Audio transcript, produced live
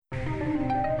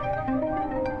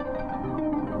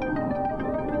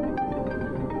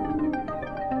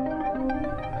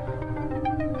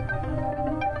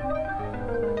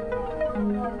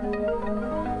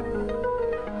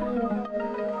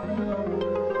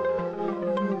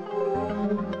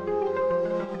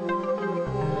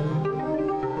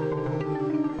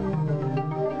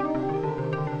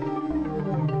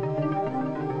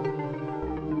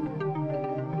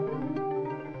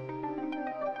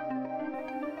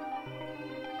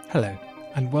Hello,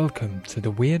 and welcome to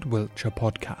the Weird Wiltshire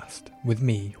podcast with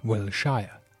me, Will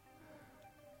Shire.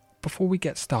 Before we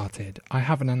get started, I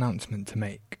have an announcement to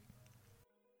make.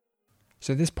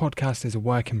 So this podcast is a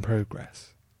work in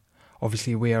progress.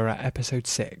 Obviously, we are at episode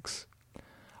 6.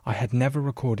 I had never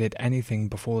recorded anything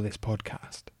before this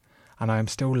podcast, and I am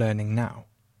still learning now.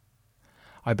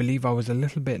 I believe I was a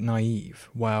little bit naive,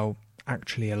 well,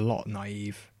 actually a lot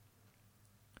naive.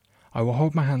 I will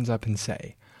hold my hands up and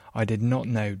say, I did not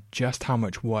know just how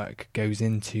much work goes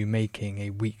into making a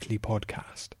weekly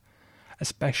podcast,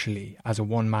 especially as a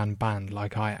one-man band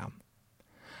like I am.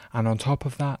 And on top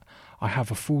of that, I have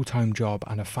a full-time job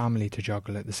and a family to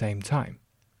juggle at the same time.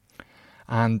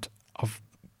 And I've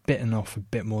bitten off a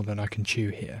bit more than I can chew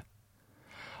here.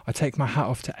 I take my hat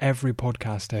off to every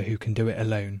podcaster who can do it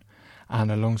alone and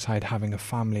alongside having a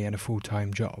family and a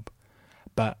full-time job,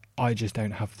 but I just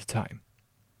don't have the time.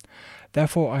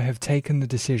 Therefore, I have taken the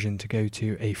decision to go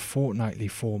to a fortnightly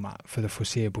format for the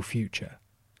foreseeable future.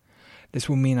 This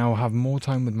will mean I will have more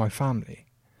time with my family,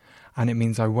 and it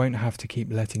means I won't have to keep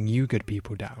letting you good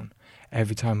people down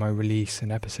every time I release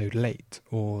an episode late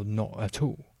or not at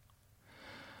all.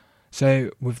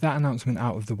 So, with that announcement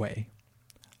out of the way,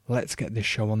 let's get this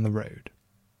show on the road.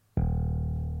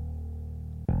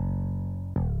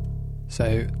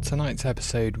 So, tonight's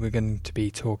episode we're going to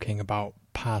be talking about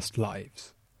past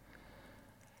lives.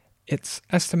 It's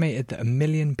estimated that 1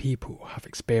 million people have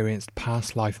experienced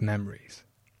past life memories.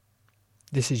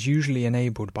 This is usually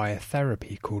enabled by a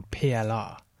therapy called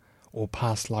PLR, or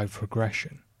past life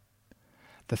regression.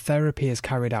 The therapy is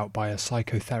carried out by a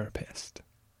psychotherapist.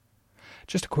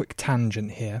 Just a quick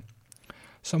tangent here.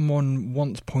 Someone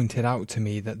once pointed out to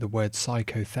me that the word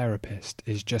psychotherapist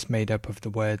is just made up of the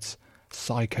words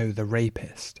psycho the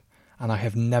rapist, and I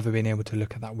have never been able to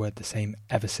look at that word the same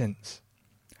ever since.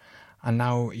 And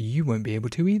now you won't be able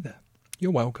to either.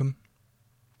 You're welcome.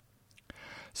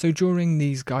 So during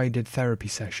these guided therapy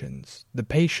sessions, the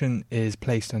patient is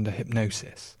placed under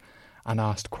hypnosis and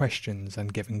asked questions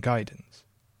and given guidance.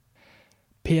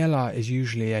 PLR is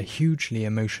usually a hugely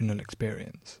emotional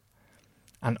experience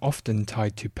and often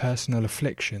tied to personal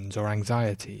afflictions or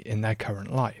anxiety in their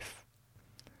current life.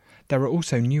 There are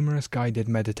also numerous guided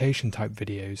meditation type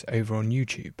videos over on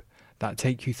YouTube that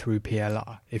take you through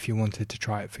PLR if you wanted to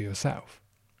try it for yourself.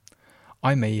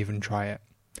 I may even try it.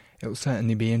 It will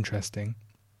certainly be interesting.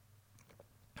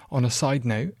 On a side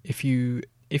note, if you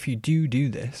do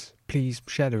this, please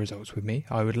share the results with me.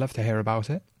 I would love to hear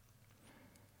about it.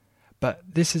 But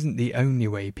this isn't the only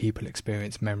way people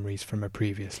experience memories from a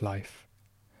previous life.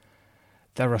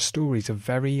 There are stories of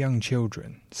very young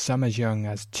children, some as young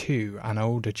as 2, and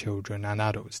older children and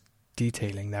adults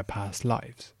detailing their past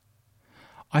lives.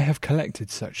 I have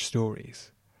collected such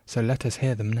stories, so let us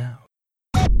hear them now.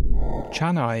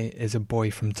 Chanai is a boy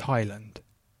from Thailand,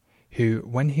 who,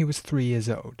 when he was 3 years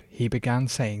old, he began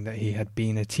saying that he had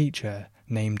been a teacher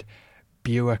named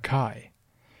Bua Kai,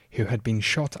 who had been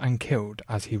shot and killed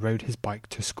as he rode his bike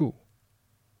to school.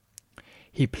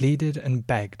 He pleaded and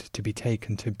begged to be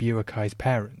taken to Bua Kai's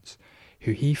parents,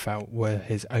 who he felt were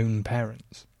his own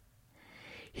parents.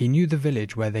 He knew the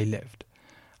village where they lived,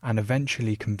 and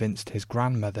eventually convinced his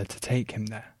grandmother to take him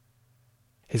there.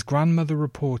 His grandmother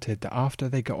reported that after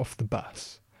they got off the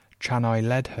bus, Chanai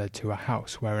led her to a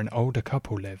house where an older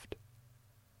couple lived.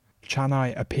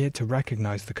 Chanai appeared to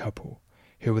recognise the couple,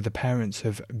 who were the parents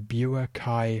of Bua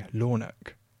Kai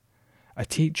Lornuk, a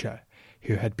teacher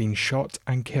who had been shot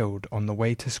and killed on the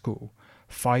way to school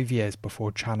 5 years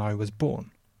before Chanai was born.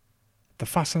 The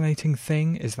fascinating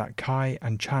thing is that Kai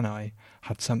and Chanai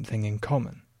had something in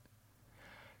common.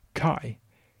 Kai,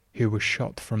 who was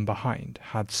shot from behind,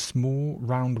 had small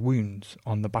round wounds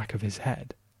on the back of his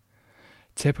head,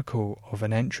 typical of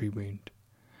an entry wound,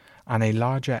 and a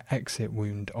larger exit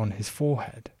wound on his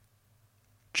forehead.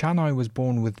 Chanai was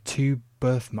born with 2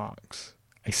 birthmarks,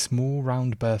 a small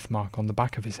round birthmark on the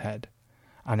back of his head,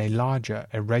 and a larger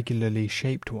irregularly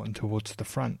shaped one towards the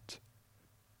front.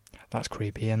 That's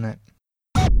creepy, isn't it?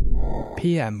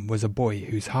 PM was a boy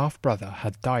whose half-brother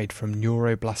had died from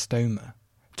neuroblastoma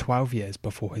 12 years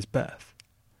before his birth.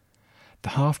 The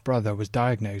half-brother was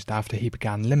diagnosed after he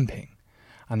began limping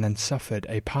and then suffered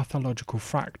a pathological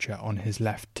fracture on his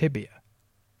left tibia.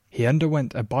 He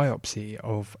underwent a biopsy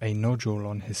of a nodule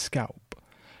on his scalp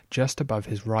just above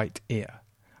his right ear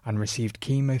and received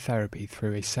chemotherapy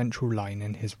through a central line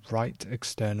in his right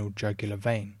external jugular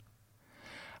vein.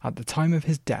 At the time of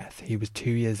his death, he was 2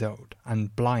 years old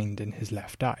and blind in his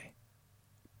left eye.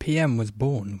 PM was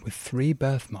born with 3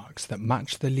 birthmarks that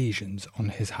matched the lesions on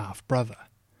his half-brother,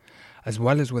 as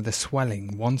well as with a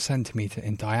swelling 1 centimetre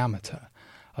in diameter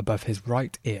above his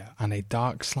right ear and a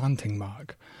dark slanting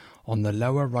mark on the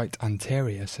lower right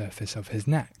anterior surface of his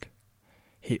neck.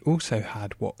 He also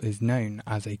had what is known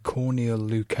as a corneal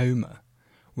leucoma,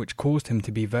 which caused him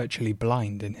to be virtually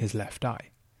blind in his left eye.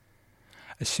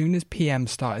 As soon as PM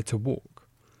started to walk,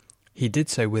 he did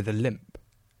so with a limp,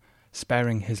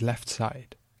 sparing his left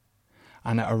side,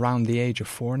 and at around the age of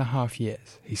 4.5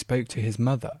 years, he spoke to his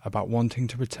mother about wanting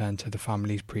to return to the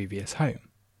family's previous home,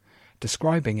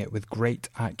 describing it with great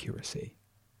accuracy.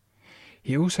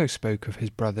 He also spoke of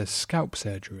his brother's scalp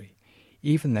surgery,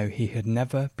 even though he had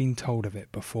never been told of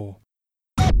it before.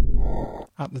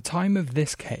 At the time of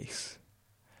this case,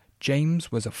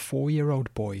 James was a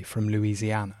 4-year-old boy from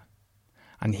Louisiana,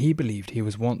 and he believed he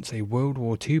was once a World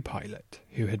War II pilot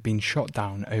who had been shot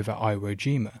down over Iwo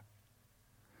Jima,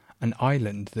 an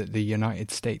island that the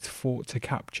United States fought to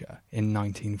capture in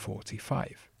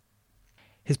 1945.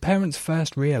 His parents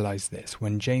first realised this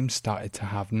when James started to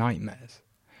have nightmares,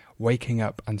 waking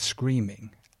up and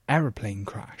screaming, "Aeroplane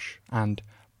crash," and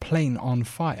 "plane on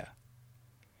fire."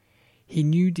 He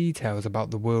knew details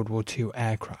about the World War II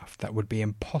aircraft that would be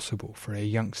impossible for a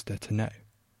youngster to know.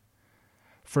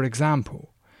 For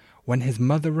example, when his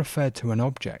mother referred to an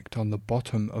object on the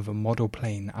bottom of a model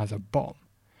plane as a bomb,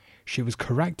 she was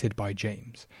corrected by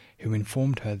James, who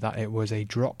informed her that it was a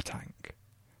drop tank.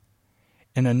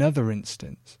 In another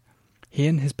instance, he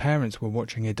and his parents were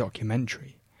watching a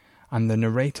documentary, and the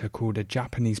narrator called a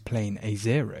Japanese plane a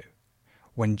Zero,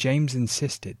 when James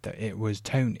insisted that it was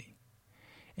Tony.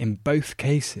 In both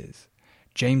cases,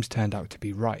 James turned out to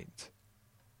be right.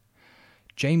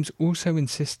 James also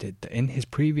insisted that in his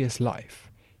previous life,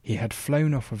 he had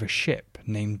flown off of a ship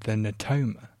named the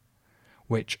Natoma,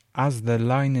 which, as the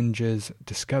Leiningers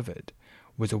discovered,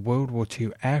 was a World War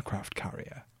II aircraft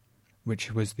carrier,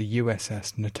 which was the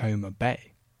USS Natoma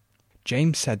Bay.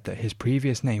 James said that his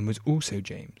previous name was also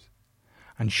James,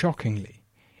 and shockingly,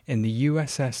 in the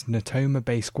USS Natoma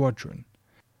Bay Squadron,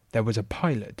 there was a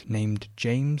pilot named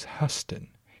James Huston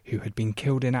who had been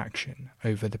killed in action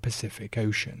over the Pacific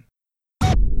Ocean.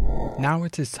 Now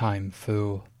it is time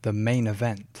for the main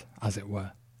event, as it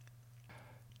were.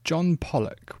 John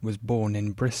Pollock was born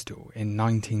in Bristol in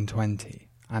 1920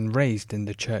 and raised in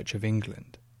the Church of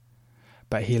England,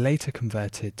 but he later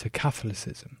converted to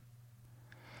Catholicism.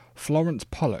 Florence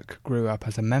Pollock grew up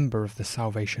as a member of the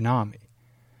Salvation Army,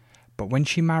 but when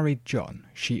she married John,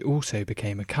 she also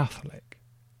became a Catholic.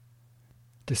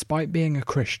 Despite being a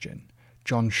Christian,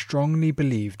 John strongly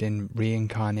believed in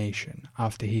reincarnation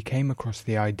after he came across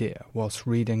the idea whilst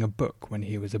reading a book when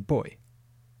he was a boy.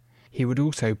 He would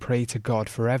also pray to God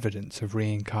for evidence of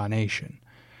reincarnation,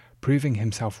 proving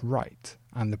himself right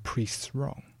and the priests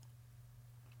wrong.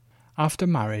 After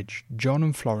marriage, John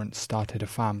and Florence started a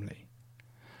family,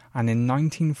 and in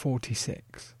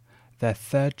 1946, their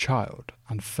third child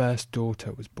and first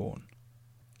daughter was born.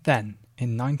 Then,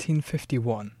 in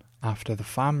 1951, after the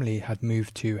family had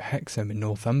moved to Hexham in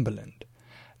Northumberland,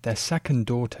 their second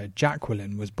daughter,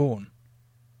 Jacqueline, was born.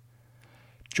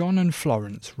 John and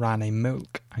Florence ran a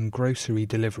milk and grocery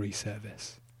delivery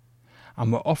service,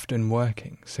 and were often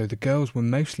working, so the girls were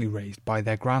mostly raised by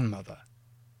their grandmother.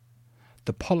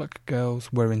 The Pollock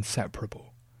girls were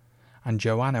inseparable, and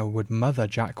Joanna would mother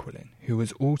Jacqueline, who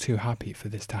was all too happy for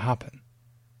this to happen.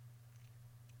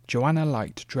 Joanna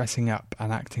liked dressing up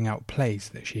and acting out plays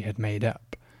that she had made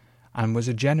up, and was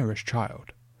a generous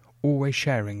child, always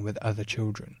sharing with other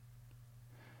children.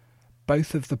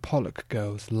 Both of the Pollock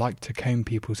girls liked to comb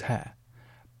people's hair,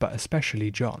 but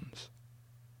especially John's.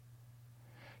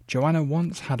 Joanna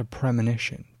once had a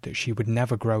premonition that she would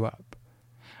never grow up,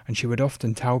 and she would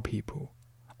often tell people,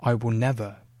 "I will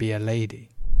never be a lady."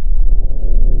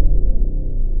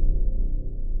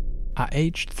 At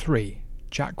age 3,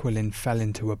 Jacqueline fell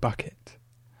into a bucket,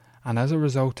 and as a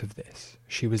result of this,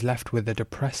 she was left with a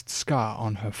depressed scar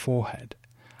on her forehead,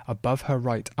 above her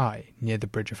right eye near the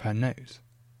bridge of her nose.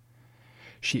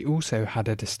 She also had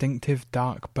a distinctive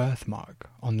dark birthmark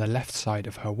on the left side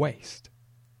of her waist.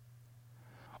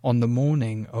 On the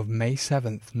morning of May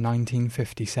 7th,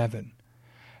 1957,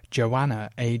 Joanna,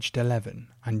 aged 11,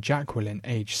 and Jacqueline,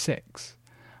 aged 6,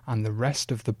 and the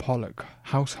rest of the Pollock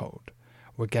household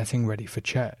were getting ready for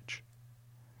church.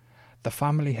 The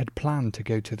family had planned to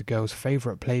go to the girls'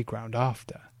 favourite playground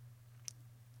after.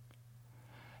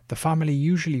 The family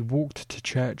usually walked to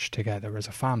church together as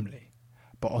a family,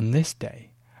 but on this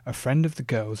day, a friend of the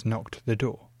girls knocked at the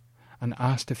door and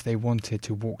asked if they wanted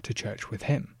to walk to church with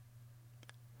him.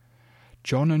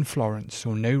 John and Florence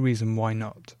saw no reason why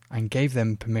not and gave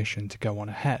them permission to go on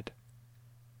ahead.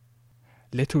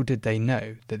 Little did they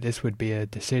know that this would be a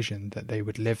decision that they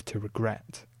would live to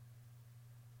regret.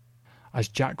 As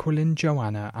Jacqueline,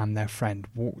 Joanna and their friend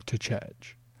walked to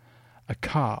church, a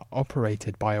car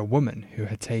operated by a woman who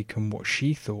had taken what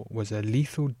she thought was a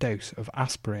lethal dose of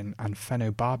aspirin and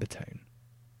phenobarbital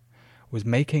was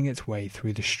making its way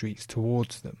through the streets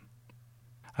towards them.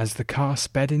 As the car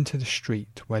sped into the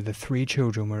street where the 3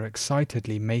 children were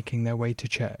excitedly making their way to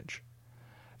church,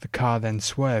 the car then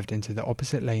swerved into the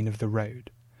opposite lane of the road,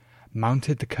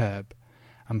 mounted the curb,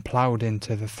 and ploughed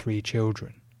into the 3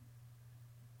 children.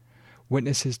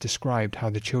 Witnesses described how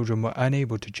the children were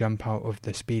unable to jump out of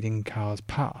the speeding car's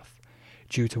path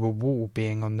due to a wall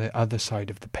being on the other side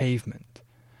of the pavement,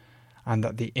 and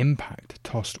that the impact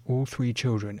tossed all 3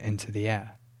 children into the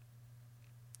air.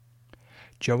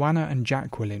 Joanna and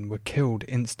Jacqueline were killed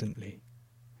instantly.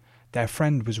 Their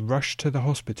friend was rushed to the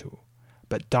hospital,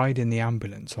 but died in the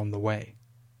ambulance on the way.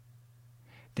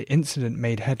 The incident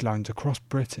made headlines across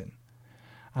Britain,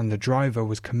 and the driver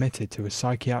was committed to a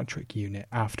psychiatric unit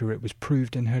after it was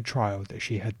proved in her trial that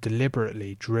she had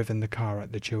deliberately driven the car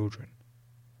at the children.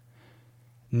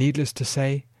 Needless to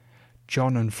say,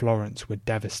 John and Florence were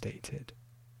devastated.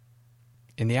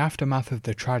 In the aftermath of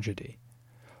the tragedy,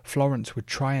 Florence would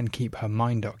try and keep her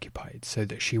mind occupied so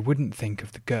that she wouldn't think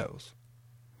of the girls,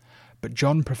 but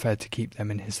John preferred to keep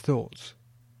them in his thoughts.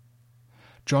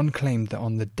 John claimed that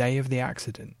on the day of the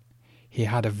accident, he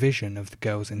had a vision of the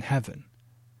girls in heaven,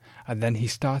 and then he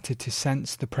started to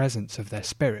sense the presence of their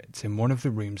spirits in one of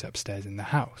the rooms upstairs in the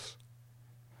house.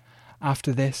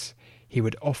 After this, he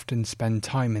would often spend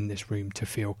time in this room to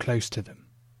feel close to them.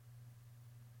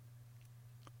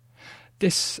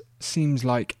 This seems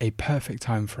like a perfect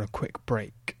time for a quick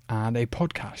break and a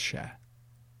podcast share.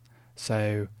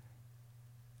 So,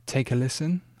 take a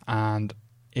listen, and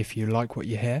if you like what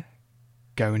you hear,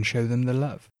 go and show them the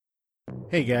love.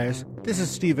 Hey guys, this is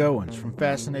Steve Owens from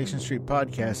Fascination Street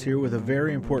Podcast here with a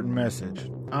very important message.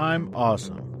 I'm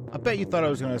awesome. I bet you thought I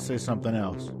was going to say something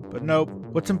else, but nope.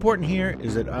 What's important here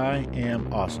is that I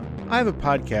am awesome. I have a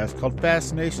podcast called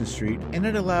Fascination Street, and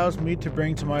it allows me to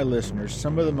bring to my listeners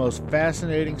some of the most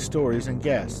fascinating stories and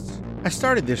guests. I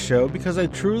started this show because I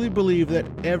truly believe that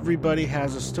everybody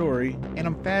has a story, and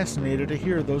I'm fascinated to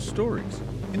hear those stories.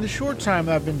 In the short time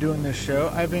I've been doing this show,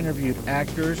 I've interviewed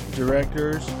actors,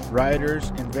 directors, writers,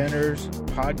 inventors,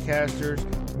 podcasters,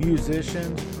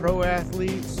 musicians, pro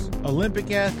athletes, Olympic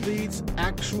athletes,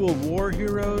 actual war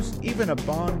heroes, even a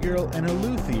Bond girl and a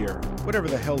luthier, whatever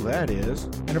the hell that is,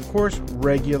 and of course,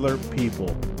 regular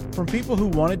people. From people who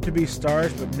wanted to be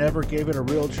stars but never gave it a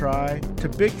real try, to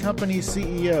big company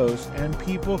CEOs and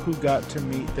people who got to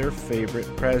meet their favorite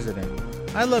president.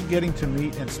 I love getting to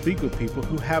meet and speak with people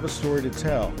who have a story to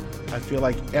tell. I feel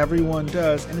like everyone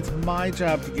does, and it's my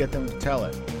job to get them to tell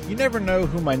it. You never know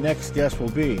who my next guest will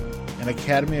be. An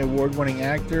Academy Award-winning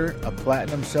actor, a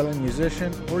platinum-selling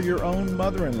musician, or your own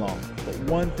mother-in-law. But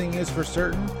one thing is for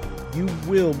certain, you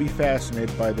will be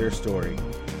fascinated by their story.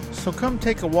 So come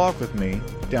take a walk with me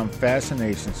down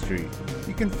Fascination Street.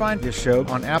 You can find this show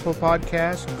on Apple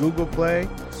Podcasts, Google Play,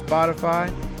 Spotify,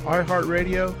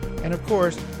 iHeartRadio, and of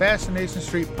course,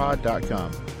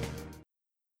 FascinationStreetPod.com.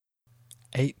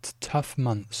 8 tough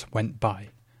months went by,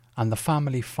 and the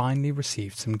family finally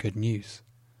received some good news.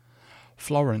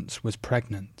 Florence was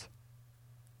pregnant.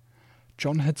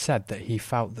 John had said that he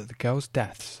felt that the girls'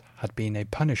 deaths had been a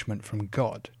punishment from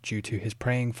God due to his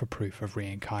praying for proof of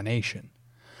reincarnation,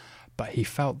 but he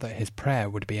felt that his prayer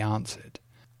would be answered,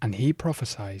 and he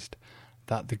prophesied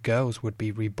that the girls would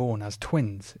be reborn as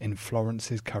twins in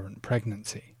Florence's current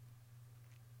pregnancy.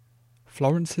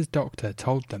 Florence's doctor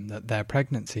told them that their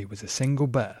pregnancy was a single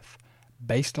birth,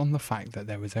 based on the fact that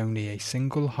there was only a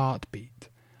single heartbeat,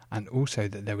 and also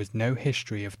that there was no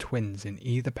history of twins in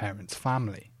either parent's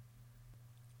family.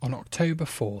 On October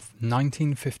 4th,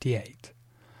 1958,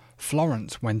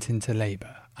 Florence went into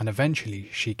labour, and eventually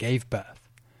she gave birth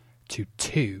to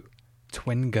 2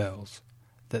 twin girls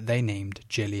that they named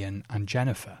Gillian and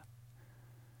Jennifer.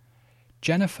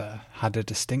 Jennifer had a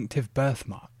distinctive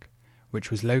birthmark,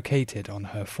 which was located on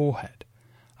her forehead,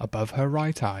 above her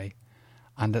right eye,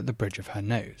 and at the bridge of her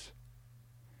nose.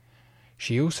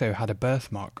 She also had a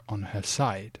birthmark on her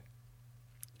side.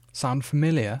 Sound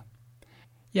familiar?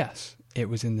 Yes, it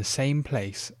was in the same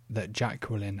place that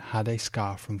Jacqueline had a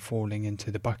scar from falling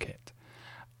into the bucket,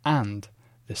 and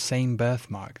the same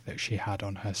birthmark that she had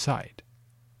on her side.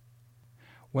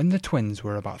 When the twins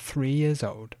were about 3 years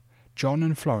old, John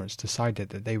and Florence decided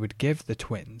that they would give the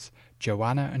twins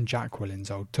Joanna and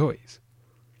Jacqueline's old toys,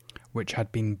 which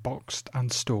had been boxed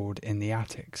and stored in the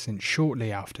attic since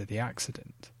shortly after the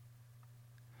accident.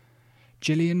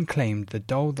 Gillian claimed the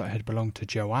doll that had belonged to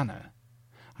Joanna,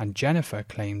 and Jennifer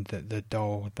claimed that the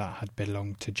doll that had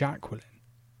belonged to Jacqueline.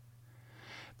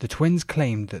 The twins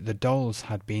claimed that the dolls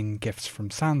had been gifts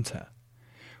from Santa,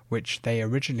 which they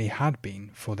originally had been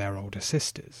for their older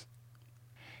sisters.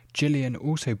 Gillian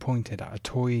also pointed at a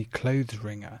toy clothes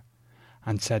wringer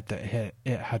and said that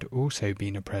it had also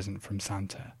been a present from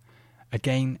Santa.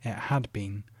 Again, it had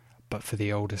been, but for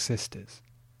the older sisters.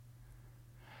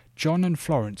 John and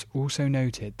Florence also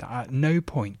noted that at no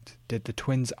point did the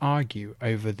twins argue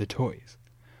over the toys,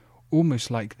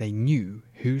 almost like they knew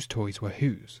whose toys were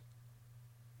whose.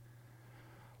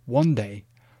 One day,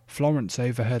 Florence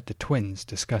overheard the twins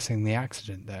discussing the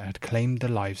accident that had claimed the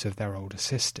lives of their older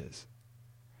sisters.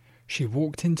 She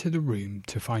walked into the room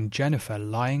to find Jennifer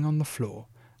lying on the floor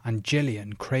and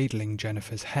Gillian cradling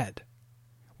Jennifer's head,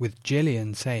 with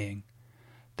Gillian saying,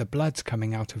 "The blood's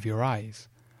coming out of your eyes.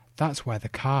 That's where the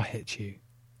car hit you."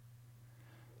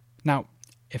 Now,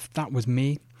 if that was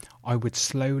me, I would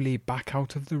slowly back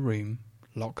out of the room,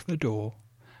 lock the door,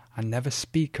 and never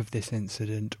speak of this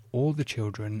incident or the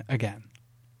children again.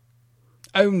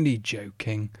 Only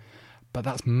joking, but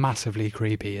that's massively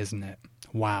creepy, isn't it?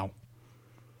 Wow.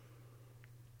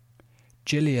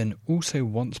 Gillian also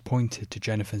once pointed to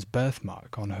Jennifer's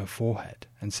birthmark on her forehead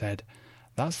and said,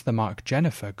 "That's the mark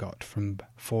Jennifer got from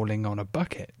falling on a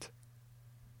bucket."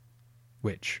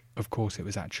 Which, of course, it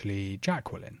was actually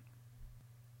Jacqueline.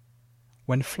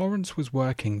 When Florence was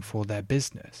working for their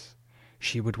business,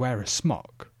 she would wear a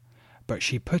smock, but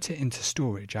she put it into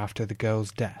storage after the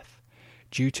girl's death,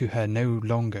 due to her no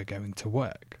longer going to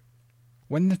work.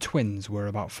 When the twins were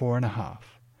about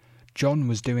 4.5, John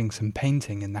was doing some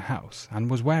painting in the house and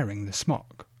was wearing the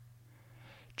smock.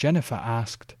 Jennifer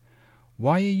asked,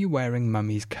 "Why are you wearing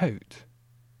Mummy's coat?"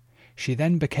 She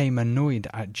then became annoyed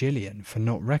at Gillian for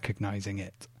not recognising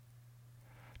it.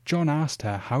 John asked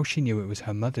her how she knew it was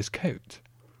her mother's coat,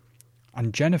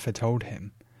 and Jennifer told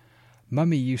him,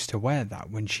 "Mummy used to wear that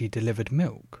when she delivered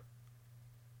milk."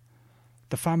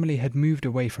 The family had moved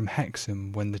away from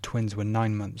Hexham when the twins were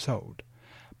 9 months old,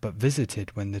 but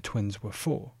visited when the twins were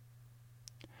 4.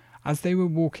 As they were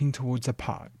walking towards a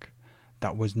park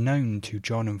that was known to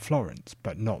John and Florence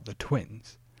but not the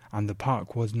twins, and the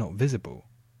park was not visible,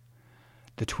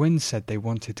 the twins said they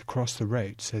wanted to cross the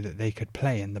road so that they could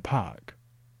play in the park.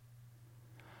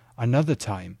 Another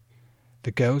time,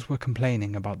 the girls were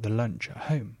complaining about the lunch at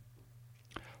home.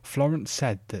 Florence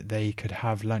said that they could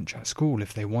have lunch at school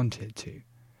if they wanted to,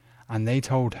 and they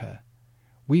told her,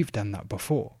 "We've done that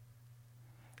before."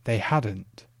 They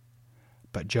hadn't,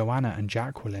 but Joanna and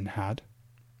Jacqueline had.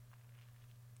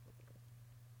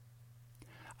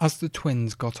 As the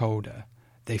twins got older,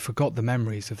 they forgot the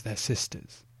memories of their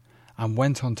sisters, and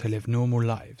went on to live normal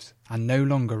lives, and no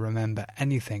longer remember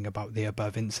anything about the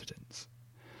above incidents.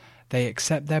 They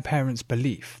accept their parents'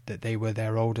 belief that they were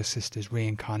their older sisters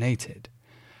reincarnated,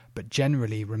 but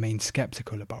generally remain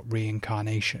sceptical about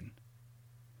reincarnation.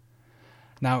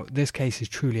 Now, this case is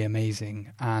truly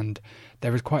amazing, and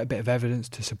there is quite a bit of evidence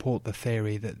to support the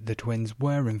theory that the twins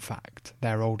were in fact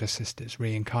their older sisters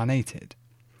reincarnated.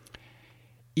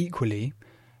 Equally,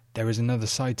 there is another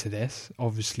side to this.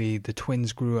 Obviously, the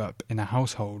twins grew up in a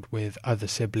household with other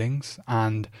siblings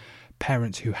and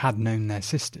parents who had known their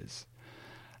sisters.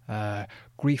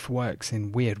 Grief works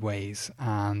in weird ways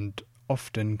and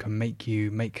often can make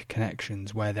you make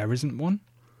connections where there isn't one.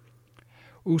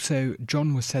 Also,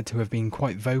 John was said to have been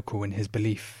quite vocal in his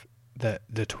belief that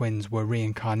the twins were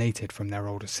reincarnated from their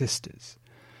older sisters,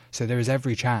 so there is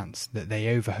every chance that they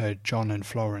overheard John and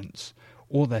Florence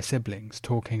or their siblings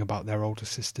talking about their older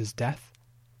sister's death.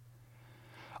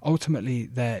 Ultimately,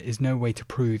 there is no way to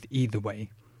prove either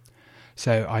way,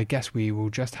 so I guess we will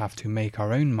just have to make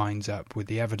our own minds up with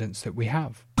the evidence that we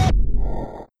have.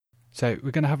 So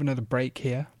we're going to have another break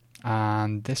here,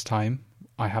 and this time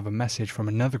I have a message from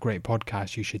another great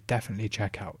podcast you should definitely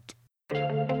check out.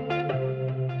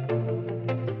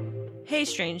 Hey,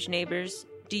 strange neighbors.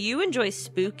 Do you enjoy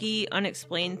spooky,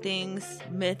 unexplained things,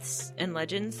 myths, and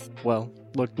legends? Well,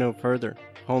 look no further.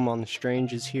 Home on the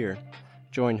Strange is here.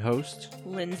 Join hosts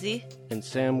Lindsay and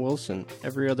Sam Wilson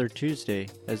every other Tuesday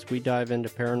as we dive into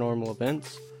paranormal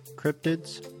events,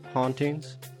 cryptids,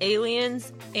 hauntings,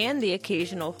 aliens, and the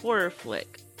occasional horror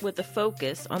flick, with a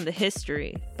focus on the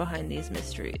history behind these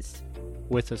mysteries.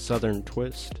 with a southern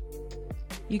twist.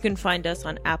 You can find us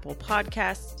on Apple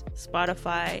Podcasts,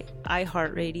 Spotify,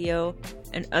 iHeartRadio,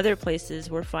 and other places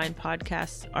where fine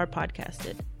podcasts are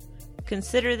podcasted.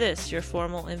 Consider this your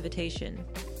formal invitation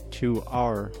To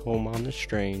our Home on the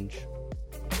Strange.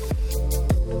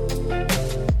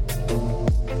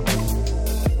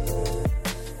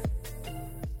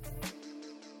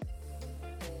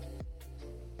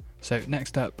 So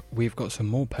next up, we've got some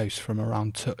more posts from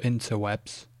around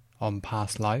interwebs on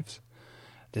past lives.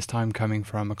 this time coming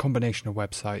from a combination of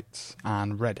websites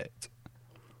and Reddit.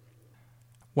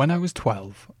 When I was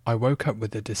 12, I woke up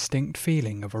with a distinct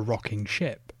feeling of a rocking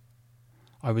ship.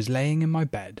 I was laying in my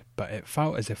bed, but it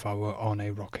felt as if I were on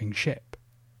a rocking ship.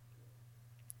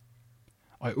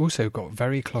 I also got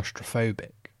very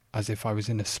claustrophobic, as if I was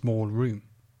in a small room.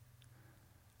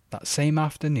 That same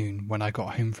afternoon, when I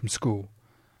got home from school,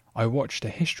 I watched a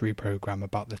history program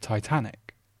about the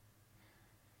Titanic.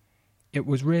 It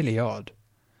was really odd.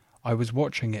 I was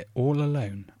watching it all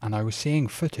alone, and I was seeing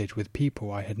footage with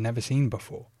people I had never seen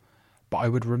before, but I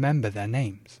would remember their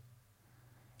names.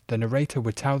 The narrator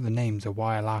would tell the names a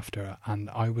while after, and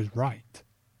I was right.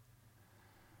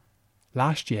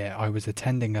 Last year I was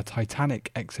attending a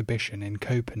Titanic exhibition in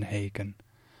Copenhagen,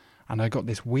 and I got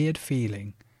this weird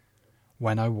feeling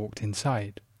when I walked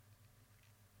inside.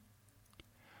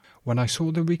 When I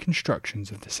saw the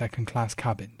reconstructions of the second-class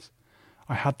cabins,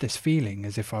 I had this feeling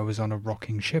as if I was on a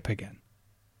rocking ship again.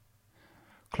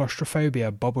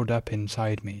 Claustrophobia bubbled up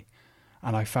inside me,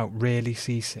 and I felt really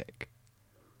seasick.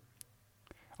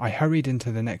 I hurried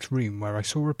into the next room where I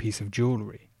saw a piece of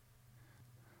jewellery.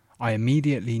 I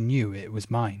immediately knew it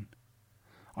was mine.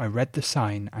 I read the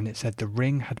sign, and it said the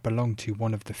ring had belonged to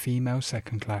one of the female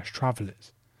second-class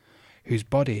travellers, whose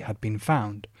body had been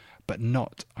found but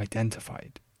not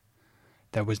identified.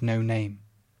 There was no name.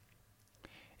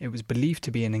 It was believed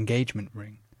to be an engagement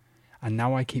ring, and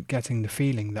now I keep getting the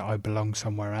feeling that I belong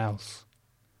somewhere else.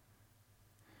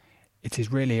 It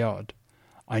is really odd.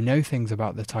 I know things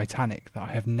about the Titanic that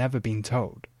I have never been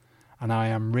told, and I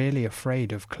am really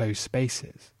afraid of closed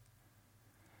spaces.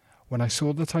 When I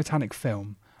saw the Titanic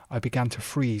film, I began to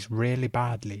freeze really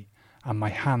badly, and my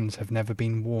hands have never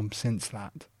been warm since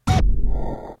that.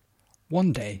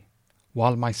 One day,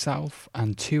 while myself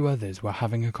and 2 others were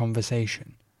having a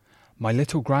conversation, my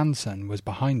little grandson was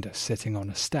behind us sitting on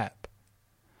a step.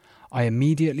 I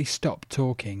immediately stopped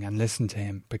talking and listened to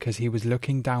him because he was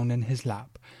looking down in his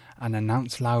lap and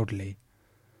announced loudly,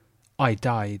 "I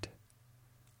died.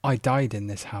 I died in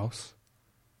this house."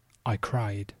 I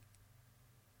cried.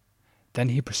 Then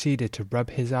he proceeded to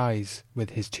rub his eyes with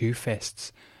his 2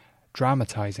 fists,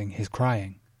 dramatising his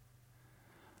crying.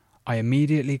 I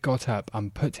immediately got up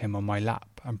and put him on my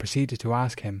lap and proceeded to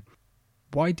ask him,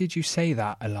 "Why did you say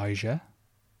that, Elijah?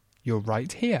 You're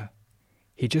right here."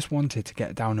 He just wanted to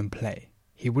get down and play.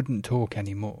 He wouldn't talk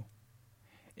anymore.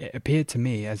 It appeared to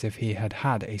me as if he had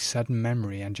had a sudden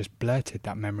memory and just blurted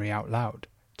that memory out loud,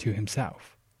 to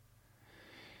himself.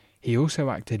 He also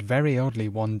acted very oddly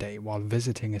one day while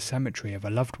visiting a cemetery of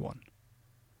a loved one.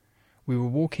 We were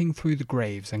walking through the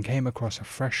graves and came across a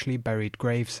freshly buried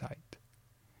gravesite.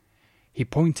 He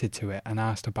pointed to it and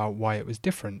asked about why it was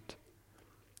different.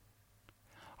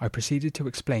 I proceeded to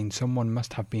explain someone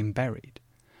must have been buried,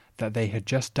 that they had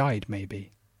just died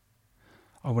maybe.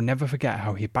 I will never forget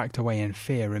how he backed away in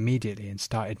fear immediately and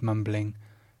started mumbling,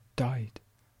 "Died,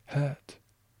 hurt."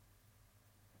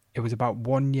 It was about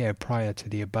 1 year prior to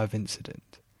the above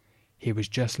incident. He was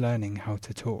just learning how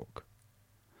to talk.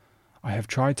 I have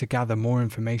tried to gather more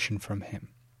information from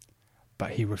him,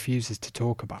 but he refuses to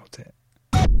talk about it.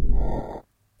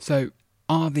 So,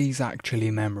 are these actually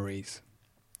memories?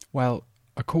 Well,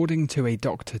 according to a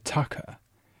Dr. Tucker,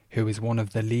 who is one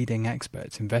of the leading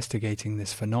experts investigating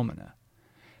this phenomena,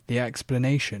 the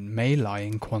explanation may lie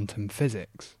in quantum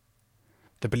physics.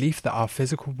 The belief that our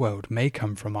physical world may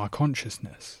come from our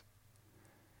consciousness.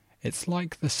 It's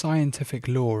like the scientific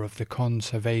law of the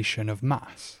conservation of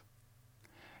mass.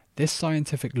 This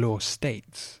scientific law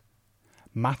states,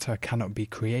 matter cannot be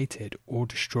created or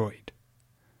destroyed.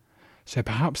 So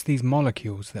perhaps these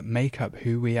molecules that make up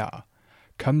who we are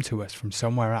come to us from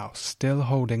somewhere else, still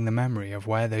holding the memory of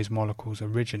where those molecules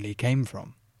originally came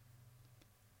from.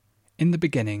 In the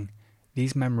beginning,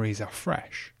 these memories are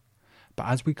fresh, but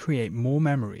as we create more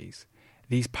memories,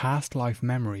 these past life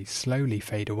memories slowly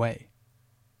fade away.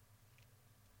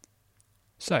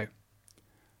 So,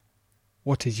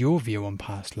 what is your view on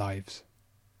past lives?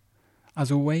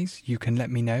 As always, you can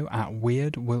let me know at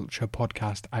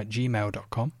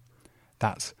weirdwiltshirepodcast@gmail.com.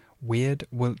 That's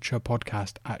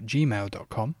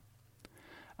weirdwiltshirepodcast@gmail.com.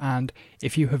 And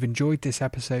if you have enjoyed this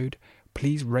episode,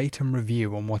 please rate and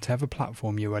review on whatever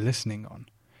platform you are listening on.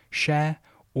 Share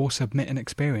or submit an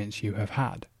experience you have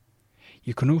had.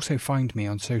 You can also find me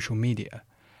on social media.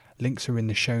 Links are in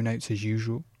the show notes as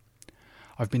usual.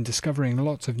 I've been discovering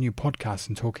lots of new podcasts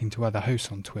and talking to other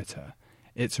hosts on Twitter.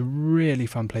 It's a really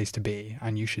fun place to be,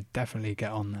 and you should definitely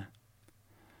get on there.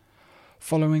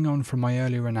 Following on from my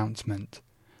earlier announcement,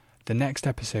 the next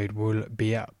episode will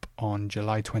be up on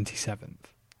July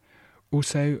 27th.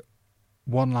 Also,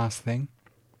 one last thing.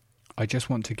 I just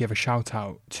want to give a shout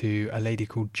out to a lady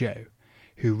called Jo,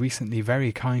 who recently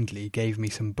very kindly gave me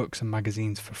some books and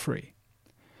magazines for free.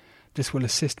 This will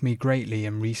assist me greatly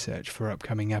in research for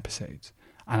upcoming episodes,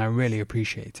 and I really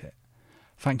appreciate it.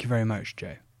 Thank you very much,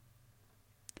 Jo.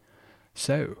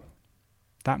 So,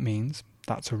 that means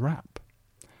that's a wrap.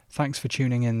 Thanks for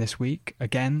tuning in this week.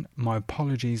 Again, my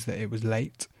apologies that it was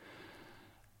late.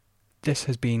 This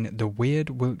has been the Weird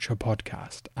Wiltshire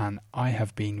Podcast, and I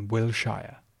have been Will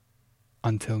Shire.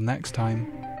 Until next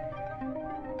time.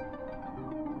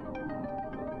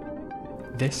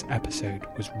 This episode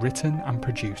was written and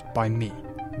produced by me,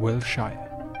 Will Shire.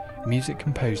 Music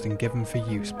composed and given for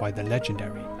use by the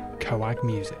legendary Coag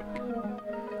Music.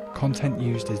 Content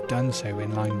used is done so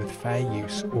in line with fair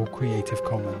use or Creative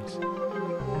Commons.